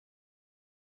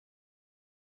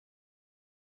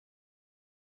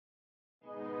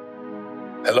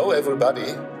Hello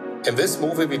everybody! In this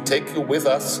movie we take you with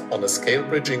us on a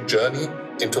scale-bridging journey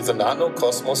into the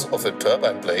nanocosmos of a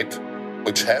turbine blade,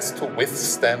 which has to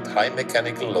withstand high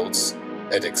mechanical loads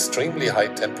at extremely high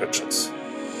temperatures.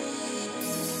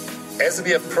 As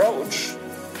we approach,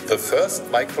 the first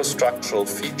microstructural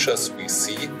features we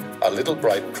see are little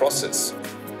bright crosses.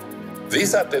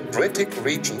 These are dendritic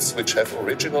regions which have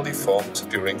originally formed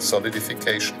during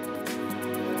solidification.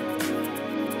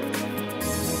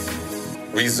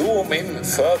 We zoom in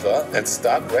further and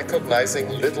start recognizing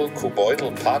little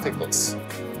cuboidal particles.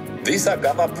 These are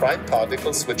gamma prime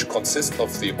particles which consist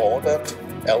of the ordered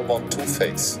L12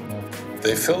 phase.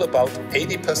 They fill about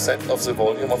 80% of the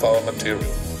volume of our material.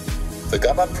 The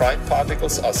gamma prime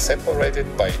particles are separated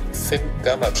by thin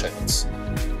gamma channels.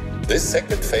 This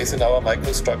second phase in our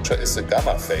microstructure is the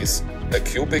gamma phase, a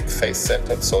cubic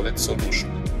face-centered solid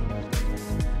solution.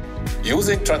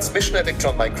 Using transmission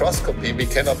electron microscopy, we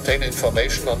can obtain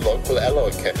information on local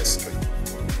alloy chemistry.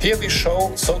 Here we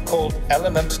show so-called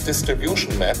element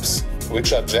distribution maps,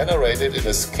 which are generated in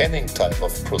a scanning type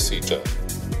of procedure.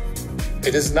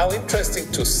 It is now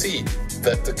interesting to see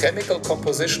that the chemical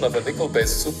composition of a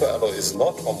nickel-based superalloy is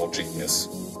not homogeneous.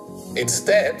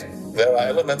 Instead, there are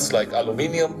elements like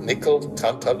aluminium, nickel,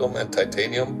 tantalum and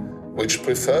titanium, which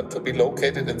prefer to be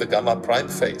located in the gamma prime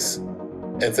phase.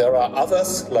 And there are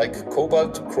others like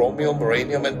cobalt, chromium,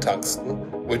 rhenium and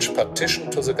tungsten, which partition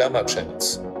to the gamma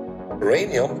channels.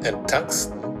 Rhenium and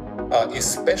tungsten are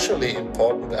especially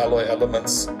important alloy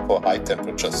elements for high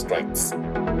temperature strengths.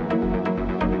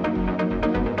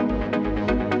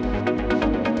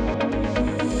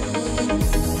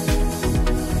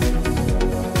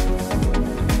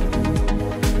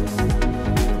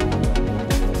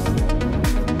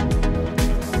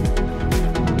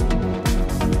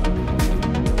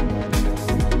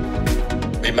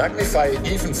 We magnify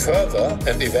even further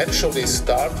and eventually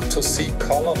start to see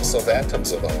columns of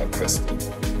atoms of our crystal.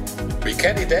 We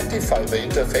can identify the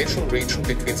interfacial region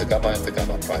between the gamma and the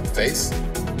gamma prime phase,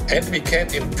 and we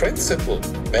can in principle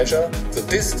measure the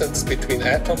distance between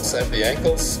atoms and the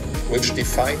angles which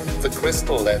define the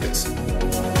crystal lattice.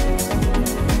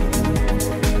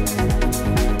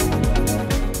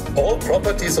 All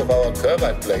properties of our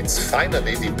turbine blades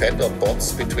finally depend on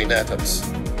bonds between atoms.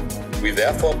 We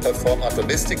therefore perform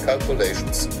atomistic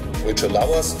calculations which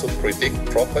allow us to predict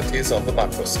properties on the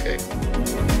macro scale.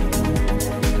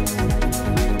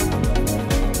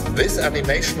 This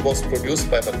animation was produced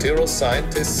by material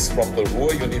scientists from the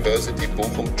Ruhr-Universität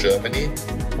Bochum, Germany,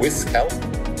 with help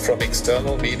from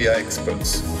external media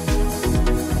experts.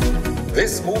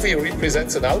 This movie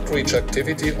represents an outreach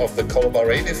activity of the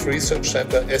Collaborative Research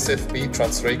Center SFB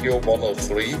Transregio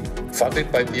 103,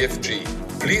 funded by DFG.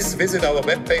 Please visit our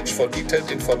webpage for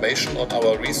detailed information on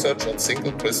our research on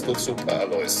single crystal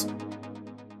superalloys.